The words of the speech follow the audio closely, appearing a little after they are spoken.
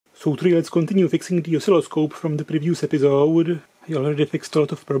So today let's continue fixing the oscilloscope from the previous episode. I already fixed a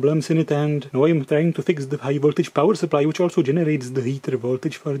lot of problems in it, and now I'm trying to fix the high voltage power supply, which also generates the heater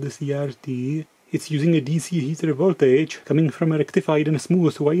voltage for the CRT. It's using a DC heater voltage coming from a rectified and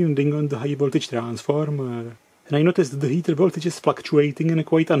smooth winding on the high voltage transformer. And I noticed the heater voltage is fluctuating and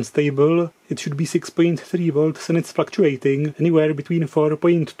quite unstable. It should be 6.3 volts and it's fluctuating anywhere between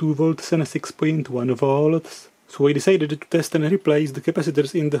 4.2 volts and 6.1 volts. So I decided to test and replace the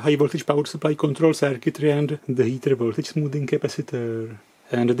capacitors in the high voltage power supply control circuitry and the heater voltage smoothing capacitor.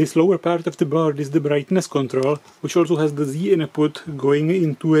 And this lower part of the board is the brightness control, which also has the Z input going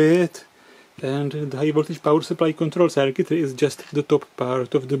into it. And the high voltage power supply control circuitry is just the top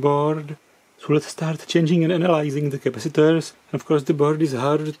part of the board. So let's start changing and analyzing the capacitors. And of course the board is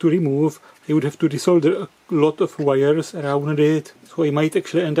hard to remove. I would have to resolder a lot of wires around it. So I might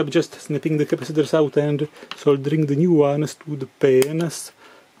actually end up just snipping the capacitors out and soldering the new ones to the pins.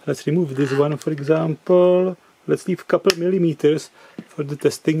 Let's remove this one, for example. Let's leave a couple millimeters for the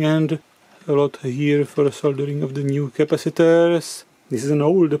testing and a lot here for soldering of the new capacitors. This is an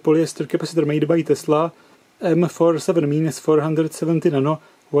old polyester capacitor made by Tesla. M47 means 470 nano,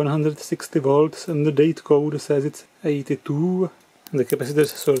 160 volts, and the date code says it's 82. The capacitor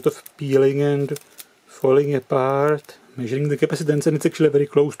is sort of peeling and falling apart. Measuring the capacitance, and it's actually very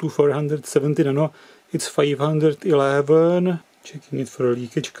close to 470 nano. It's 511. Checking it for a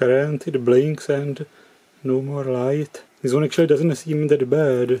leakage current. It blinks and no more light. This one actually doesn't seem that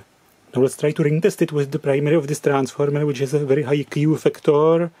bad. Now let's try to ring test it with the primary of this transformer, which has a very high Q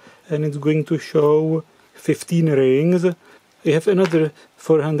factor, and it's going to show 15 rings. I have another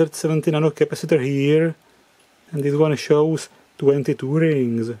 470 nano capacitor here, and this one shows 22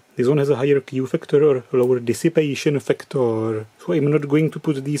 rings. This one has a higher Q factor or lower dissipation factor. So I'm not going to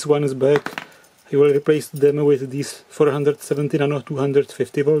put these ones back. I will replace them with these 470 nano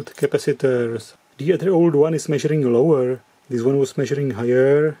 250 volt capacitors. The other old one is measuring lower. This one was measuring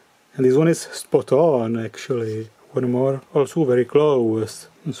higher. And this one is spot on actually. One more, also very close.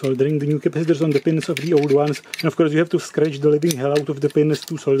 I'm soldering the new capacitors on the pins of the old ones. And of course you have to scratch the living hell out of the pins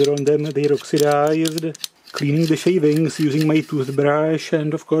to solder on them. They're oxidized. Cleaning the shavings using my toothbrush,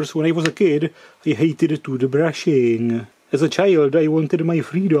 and of course when I was a kid I hated toothbrushing. As a child I wanted my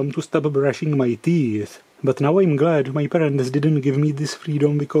freedom to stop brushing my teeth. But now I'm glad my parents didn't give me this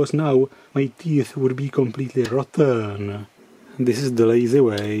freedom, because now my teeth would be completely rotten. This is the lazy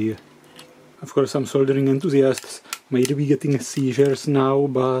way. Of course some soldering enthusiasts might be getting seizures now,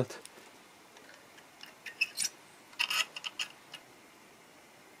 but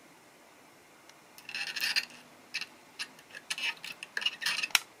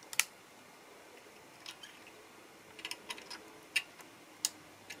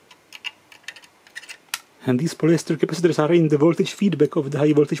and these polyester capacitors are in the voltage feedback of the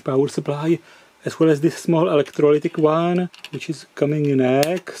high voltage power supply, as well as this small electrolytic one, which is coming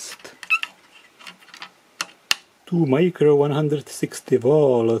next. 2 micro 160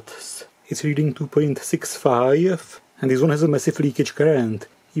 volts. It's reading 2.65, and this one has a massive leakage current.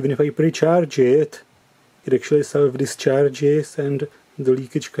 Even if I pre-charge it, it actually self-discharges and the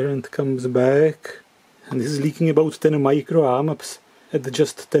leakage current comes back. And this is leaking about 10 microamps at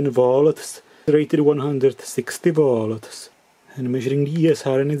just 10 volts. Rated 160 volts, and measuring the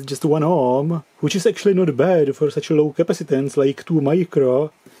ESR, and it's just 1 ohm, which is actually not bad for such a low capacitance like 2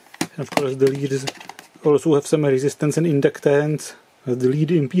 micro. And of course the leads also have some resistance and inductance. The lead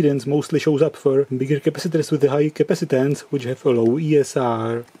impedance mostly shows up for bigger capacitors with a high capacitance, which have a low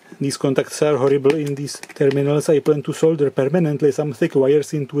ESR. These contacts are horrible in these terminals. I plan to solder permanently some thick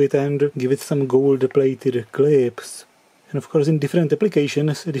wires into it and give it some gold-plated clips. And of course in different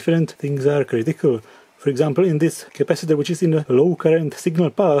applications, different things are critical. For example, in this capacitor, which is in a low current signal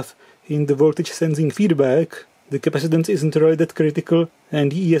path, in the voltage sensing feedback, the capacitance isn't really that critical,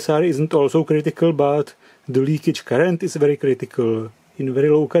 and the ESR isn't also critical, but the leakage current is very critical. In very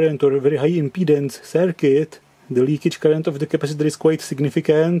low current or very high impedance circuit, the leakage current of the capacitor is quite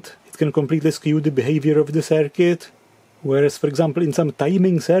significant. It can completely skew the behavior of the circuit. Whereas, for example, in some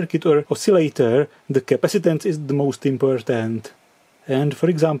timing circuit or oscillator, the capacitance is the most important. And, for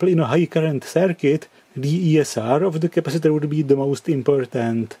example, in a high current circuit, the ESR of the capacitor would be the most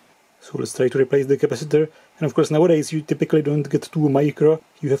important. So let's try to replace the capacitor. And of course nowadays you typically don't get 2 micro,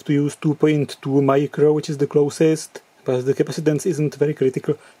 you have to use 2.2 micro, which is the closest. But the capacitance isn't very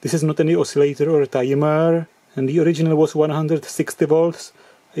critical. This is not any oscillator or a timer. And the original was 160 volts.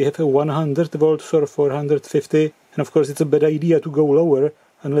 I have a 100 volts or 450. And of course it's a bad idea to go lower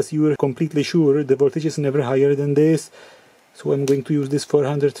unless you are completely sure the voltage is never higher than this. So I'm going to use this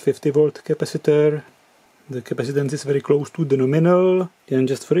 450 volt capacitor. The capacitance is very close to the nominal. And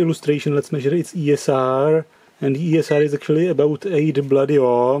just for illustration, let's measure its ESR. And the ESR is actually about 8 bloody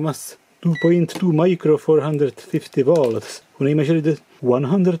ohms. 2.2 micro 450 volts. When I measure the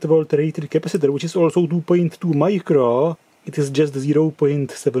 100 volt rated capacitor, which is also 2.2 micro, it is just 0.7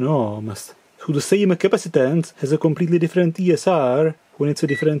 ohms. So the same capacitance has a completely different ESR when it's a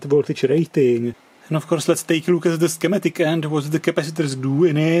different voltage rating. And of course, let's take a look at the schematic and what the capacitors do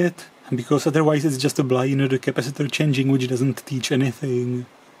in it, because otherwise it's just a blind capacitor changing which doesn't teach anything.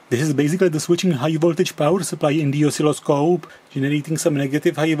 This is basically the switching high voltage power supply in the oscilloscope, generating some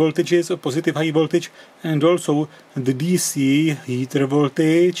negative high voltages or positive high voltage, and also the DC heater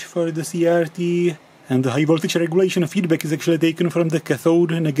voltage for the CRT. And the high voltage regulation feedback is actually taken from the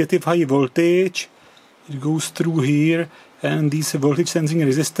cathode negative high voltage. It goes through here and these voltage sensing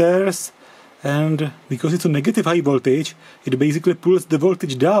resistors. And because it's a negative high voltage, it basically pulls the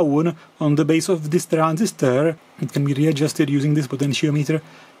voltage down on the base of this transistor. It can be readjusted using this potentiometer.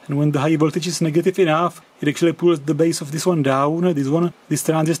 And when the high voltage is negative enough, it actually pulls the base of this one down. This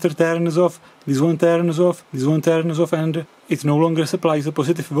transistor turns off, this one turns off, this one turns off, and it no longer supplies a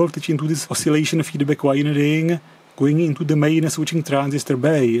positive voltage into this oscillation feedback winding, going into the main switching transistor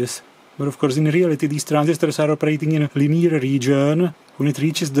base. But of course, in reality, these transistors are operating in a linear region. When it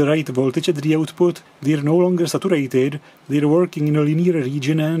reaches the right voltage at the output, they are no longer saturated. They are working in a linear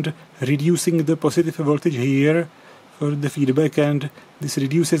region and reducing the positive voltage here for the feedback, and this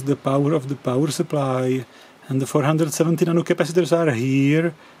reduces the power of the power supply. And the 470 nanocapacitors are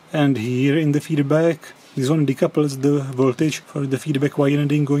here and here in the feedback. This one decouples the voltage for the feedback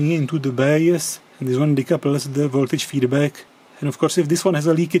winding going into the base, and this one decouples the voltage feedback. And of course, if this one has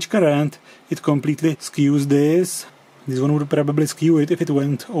a leakage current, it completely skews this. This one would probably skew it if it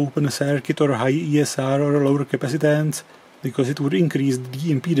went open circuit or high ESR or lower capacitance, because it would increase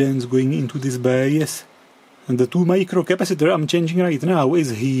the impedance going into this base. And the 2 micro capacitor I'm changing right now is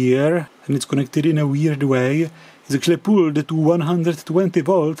here, and it's connected in a weird way. It's actually pulled to 120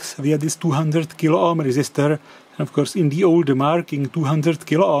 volts via this 200 kilo ohm resistor. And of course, in the old marking, 200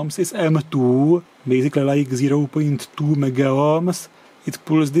 kilo ohms is M2, basically like 0.2 mega ohms. It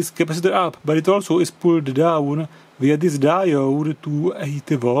pulls this capacitor up, but it also is pulled down via this diode to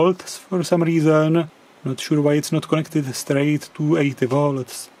 80 volts for some reason. Not sure why it's not connected straight to 80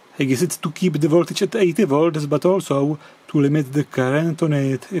 volts. I guess it's to keep the voltage at 80 volts, but also to limit the current on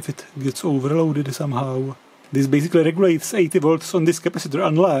it if it gets overloaded somehow. This basically regulates 80 volts on this capacitor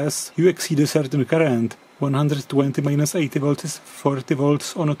unless you exceed a certain current. 120 minus 80 volts is 40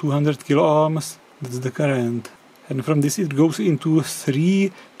 volts on a 200 kilo ohms. That's the current. And from this it goes into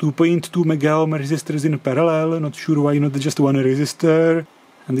 3 2.2 mega ohm resistors in parallel. Not sure why not just one resistor.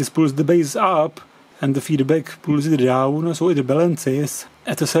 And this pulls the base up, and the feedback pulls it down, so it balances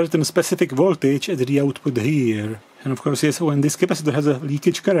at a certain specific voltage at the output here. And of course, yes, when this capacitor has a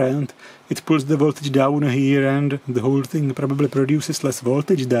leakage current, it pulls the voltage down here, and the whole thing probably produces less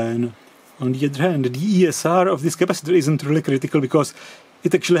voltage then. On the other hand, the ESR of this capacitor isn't really critical because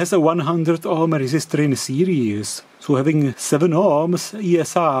it actually has a 100 ohm resistor in series. So having 7 ohms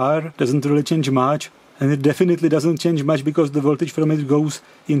ESR doesn't really change much. And it definitely doesn't change much because the voltage from it goes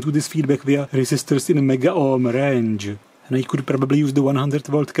into this feedback via resistors in a mega ohm range. And I could probably use the 100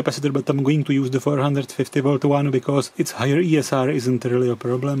 volt capacitor, but I'm going to use the 450 volt one because its higher ESR isn't really a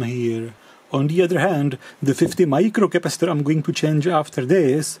problem here. On the other hand, the 50 micro capacitor I'm going to change after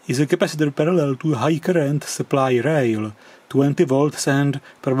this is a capacitor parallel to a high current supply rail. 20 volts and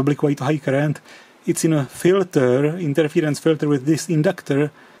probably quite high current. It's in a filter, interference filter with this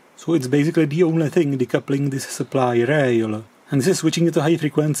inductor. So it's basically the only thing decoupling this supply rail. And this is switching it to high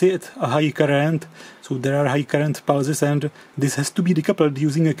frequency at a high current. So there are high current pulses, and this has to be decoupled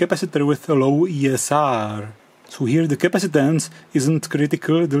using a capacitor with a low ESR. So here the capacitance isn't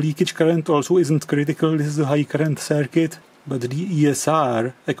critical, the leakage current also isn't critical, this is a high current circuit. But the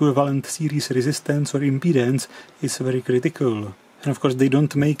ESR, equivalent series resistance or impedance, is very critical. And of course they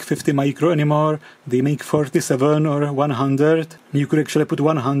don't make 50 micro anymore, they make 47 or 100. You could actually put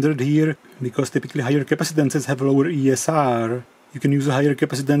 100 here, because typically higher capacitances have lower ESR. You can use a higher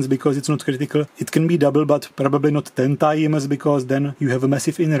capacitance because it's not critical. It can be double, but probably not 10 times, because then you have a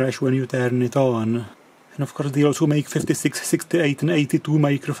massive inrush when you turn it on. And of course they also make 56, 68 and 82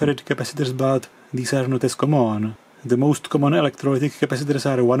 microfarad capacitors, but these are not as common. The most common electrolytic capacitors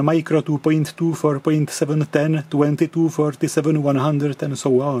are 1 micro, 2.2, 4.7, 10, 22, 47, 100 and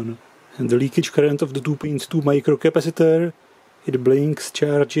so on. And the leakage current of the 2.2 micro capacitor, it blinks,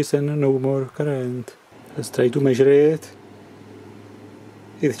 charges and no more current. Let's try to measure it.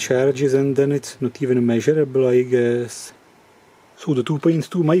 It charges and then it's not even measurable, I guess. So the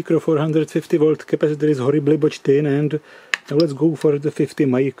 2.2 micro 450 volt capacitor is horribly botched in, and now let's go for the 50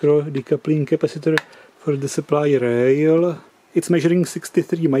 micro decoupling capacitor for the supply rail. It's measuring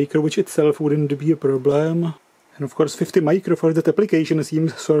 63 micro, which itself wouldn't be a problem. And of course 50 micro for that application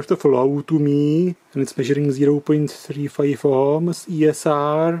seems sort of low to me, and it's measuring 0.35 ohms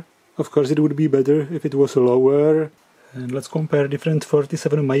ESR. Of course it would be better if it was lower. And let's compare different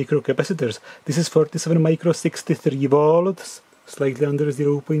 47 micro capacitors. This is 47 micro 63 volts, slightly under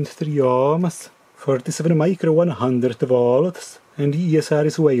 0.3 ohms. 47 micro 100 volts, and the ESR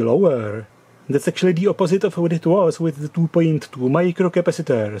is way lower. That's actually the opposite of what it was with the 2.2 micro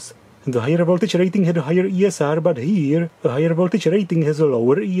capacitors. And the higher voltage rating had a higher ESR, but here, the higher voltage rating has a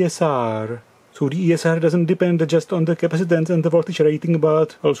lower ESR. So the ESR doesn't depend just on the capacitance and the voltage rating,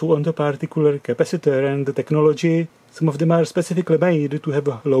 but also on the particular capacitor and the technology. Some of them are specifically made to have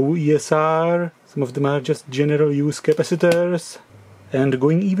a low ESR, some of them are just general use capacitors. And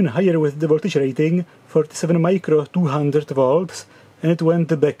going even higher with the voltage rating, 47 micro 200 volts, and it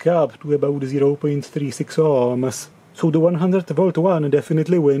went back up to about 0.36 ohms. So the 100 volt one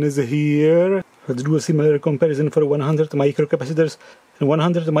definitely wins here. Let's do a similar comparison for 100 micro capacitors. And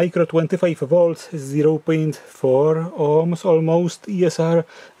 100 micro 25 volts is 0.4 ohms almost ESR.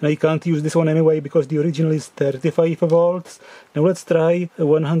 And I can't use this one anyway because the original is 35 volts. Now let's try a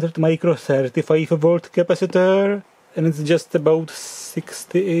 100 micro 35 volt capacitor. And it's just about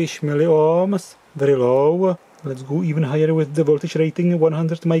 60-ish milliohms. Very low. Let's go even higher with the voltage rating,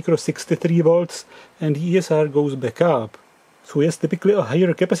 100 micro 63 volts, and the ESR goes back up. So yes, typically a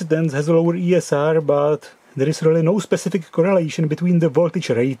higher capacitance has a lower ESR, but there is really no specific correlation between the voltage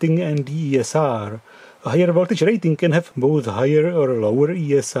rating and the ESR. A higher voltage rating can have both higher or lower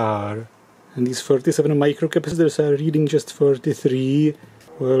ESR. And these 47 micro capacitors are reading just 43.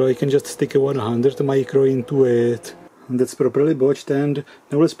 Well, I can just stick a 100 micro into it. That's properly botched, and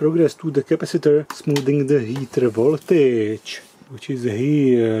now let's progress to the capacitor smoothing the heater voltage, which is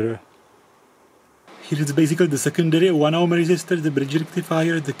here. Here it's basically the secondary 1 ohm resistor, the bridge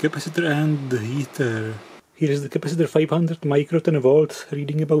rectifier, the capacitor and the heater. Here is the capacitor 500 micro 10 volts,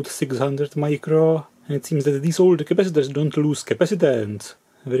 reading about 600 micro, and it seems that these old capacitors don't lose capacitance.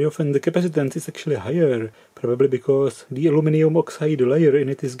 Very often the capacitance is actually higher, probably because the aluminum oxide layer in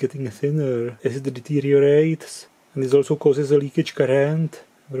it is getting thinner as it deteriorates. And this also causes a leakage current,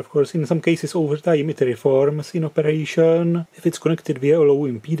 but of course in some cases over time it reforms in operation if it's connected via a low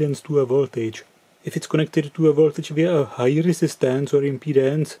impedance to a voltage. If it's connected to a voltage via a high resistance or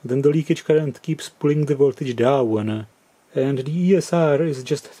impedance, then the leakage current keeps pulling the voltage down. And the ESR is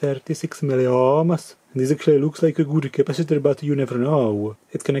just 36 milliohms. This actually looks like a good capacitor, but you never know.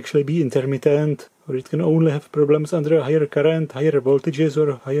 It can actually be intermittent, or it can only have problems under a higher current, higher voltages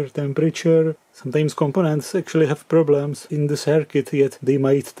or higher temperature. Sometimes components actually have problems in the circuit, yet they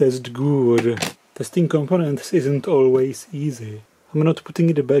might test good. Testing components isn't always easy. I'm not putting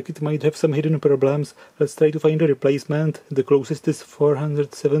it back, it might have some hidden problems. Let's try to find a replacement. The closest is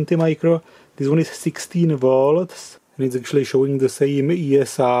 470 micro. This one is 16 volts, and it's actually showing the same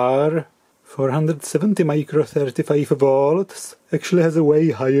ESR. 470 micro 35 volts actually has a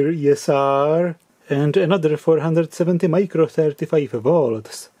way higher ESR, and another 470 micro 35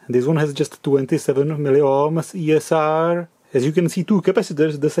 volts. This one has just 27 milliohms ESR. As you can see, two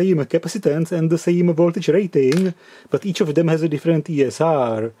capacitors, the same capacitance and the same voltage rating, but each of them has a different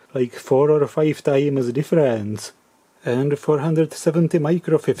ESR, like 4 or 5 times difference. And 470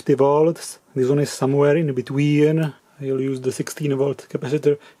 micro 50 volts, this one is somewhere in between. I'll use the 16 volt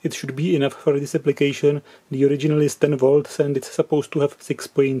capacitor. It should be enough for this application. The original is 10 volts and it's supposed to have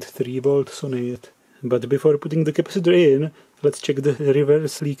 6.3 volts on it. But before putting the capacitor in, let's check the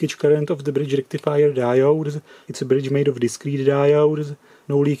reverse leakage current of the bridge rectifier diodes. It's a bridge made of discrete diodes.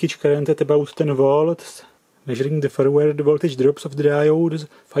 No leakage current at about 10 volts. Measuring the forward voltage drops of the diodes,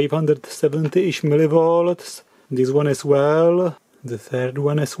 570-ish millivolts. This one as well. The third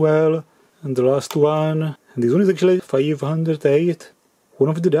one as well. And the last one. And this one is actually 508. One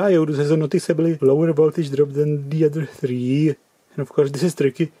of the diodes has a noticeably lower voltage drop than the other three. And of course this is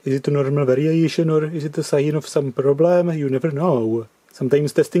tricky. Is it a normal variation or is it a sign of some problem? You never know.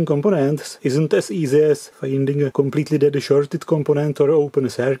 Sometimes testing components isn't as easy as finding a completely dead shorted component or open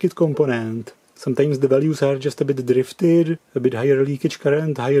circuit component. Sometimes the values are just a bit drifted, a bit higher leakage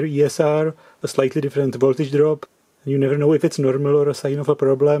current, higher ESR, a slightly different voltage drop. You never know if it's normal or a sign of a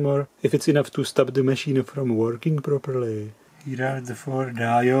problem or if it's enough to stop the machine from working properly. Here are the 4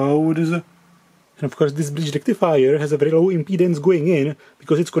 diodes. And of course this bridge rectifier has a very low impedance going in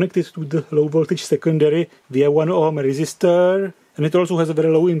because it's connected to the low voltage secondary via 1 ohm resistor. And it also has a very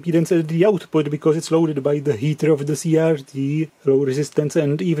low impedance at the output because it's loaded by the heater of the CRT, low resistance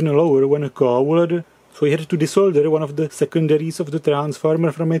and even lower when cold. So he had to desolder one of the secondaries of the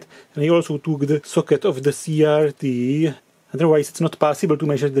transformer from it, and he also took the socket of the CRT. Otherwise it's not possible to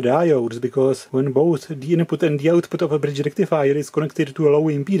measure the diodes, because when both the input and the output of a bridge rectifier is connected to a low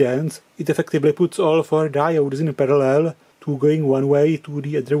impedance, it effectively puts all 4 diodes in parallel, 2 going one way, 2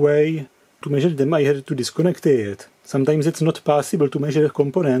 the other way. To measure them I had to disconnect it. Sometimes it's not possible to measure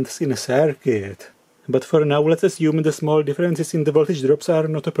components in a circuit. But for now let's assume the small differences in the voltage drops are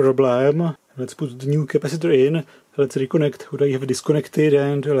not a problem. Let's put the new capacitor in, let's reconnect what I have disconnected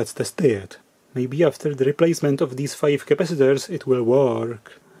and let's test it. Maybe after the replacement of these 5 capacitors it will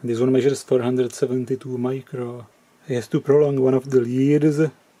work. This one measures 472 micro. I have to prolong one of the leads.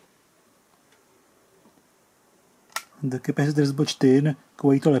 The capacitors botched in,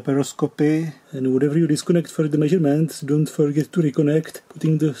 quite a laparoscopy, and whatever you disconnect for the measurements, don't forget to reconnect,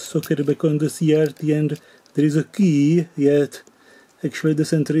 putting the socket back on the CRT, and there is a key, yet actually the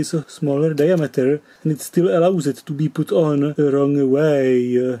center is a smaller diameter, and it still allows it to be put on the wrong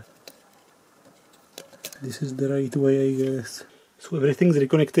way. This is the right way, I guess. So everything's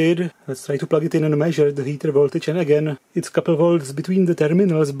reconnected. Let's try to plug it in and measure the heater voltage, and again, it's couple volts between the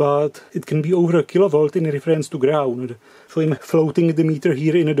terminals, but it can be over a kilovolt in reference to ground. So I'm floating the meter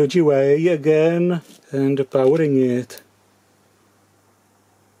here in a dodgy way again, and powering it.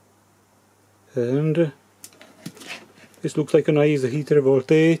 And this looks like a nice heater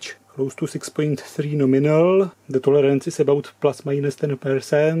voltage, close to 6.3 nominal. The tolerance is about plus minus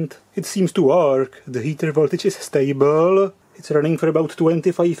 10%. It seems to work. The heater voltage is stable. It's running for about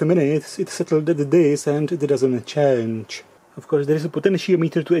 25 minutes, it's settled at this and it doesn't change. Of course there is a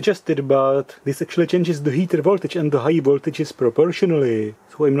potentiometer to adjust it, but this actually changes the heater voltage and the high voltages proportionally.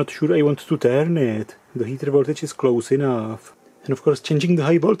 So I'm not sure I want to turn it. The heater voltage is close enough. And of course changing the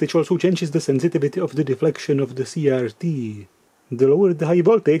high voltage also changes the sensitivity of the deflection of the CRT. The lower the high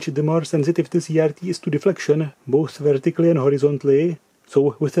voltage, the more sensitive the CRT is to deflection, both vertically and horizontally.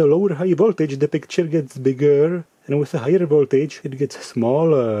 So with a lower high voltage the picture gets bigger, and with a higher voltage it gets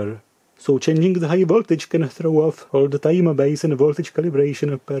smaller. So changing the high voltage can throw off all the time base and voltage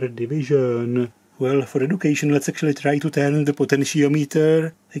calibration per division. Well, for education let's actually try to turn the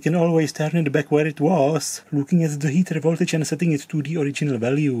potentiometer. I can always turn it back where it was, looking at the heater voltage and setting it to the original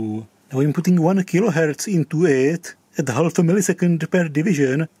value. Now I'm putting 1 kHz into it at half a millisecond per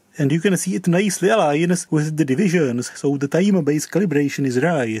division, and you can see it nicely aligns with the divisions, so the time-based calibration is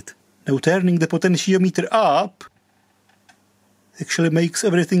right. Now turning the potentiometer up actually makes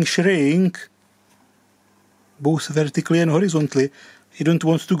everything shrink, both vertically and horizontally. I don't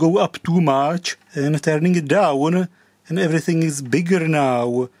want to go up too much, and turning it down, and everything is bigger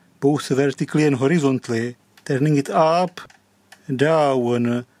now, both vertically and horizontally. Turning it up,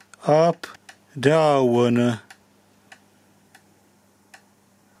 down, up, down.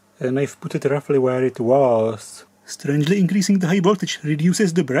 And I've put it roughly where it was. Strangely, increasing the high voltage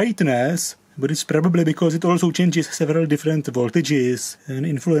reduces the brightness, but it's probably because it also changes several different voltages and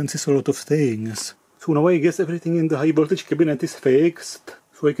influences a lot of things. So now I guess everything in the high voltage cabinet is fixed,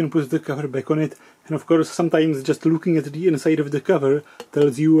 so I can put the cover back on it. And of course sometimes just looking at the inside of the cover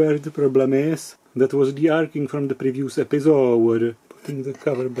tells you where the problem is. That was the arcing from the previous episode. Putting the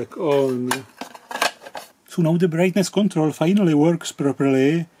cover back on. So now the brightness control finally works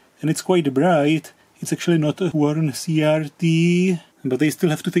properly, and it's quite bright. It's actually not a worn CRT, but I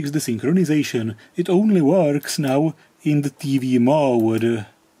still have to fix the synchronization. It only works now in the TV mode,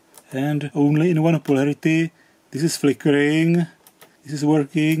 and only in one polarity. This is flickering, this is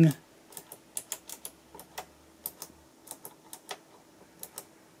working.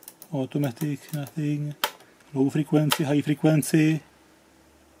 Automatic, nothing. Low frequency, high frequency.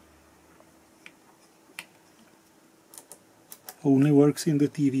 Only works in the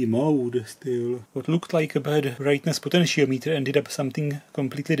TV mode still. What looked like a bad brightness potentiometer ended up something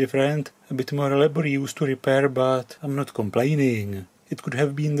completely different, a bit more laborious to repair, but I'm not complaining. It could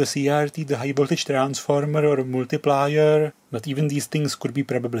have been the CRT, the high voltage transformer or multiplier, but even these things could be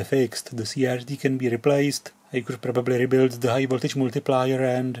probably fixed. The CRT can be replaced, I could probably rebuild the high voltage multiplier,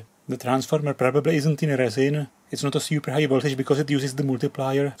 and the transformer probably isn't in resin. It's not a super high voltage because it uses the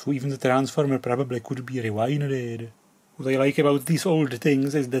multiplier, so even the transformer probably could be rewinded. What I like about these old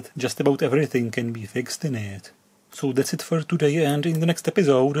things is that just about everything can be fixed in it. So that's it for today, and in the next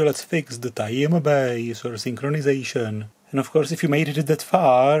episode let's fix the time base or synchronization. And of course, if you made it that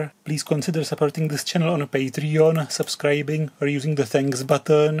far, please consider supporting this channel on Patreon, subscribing or using the thanks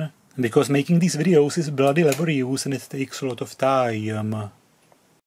button, because making these videos is bloody laborious and it takes a lot of time.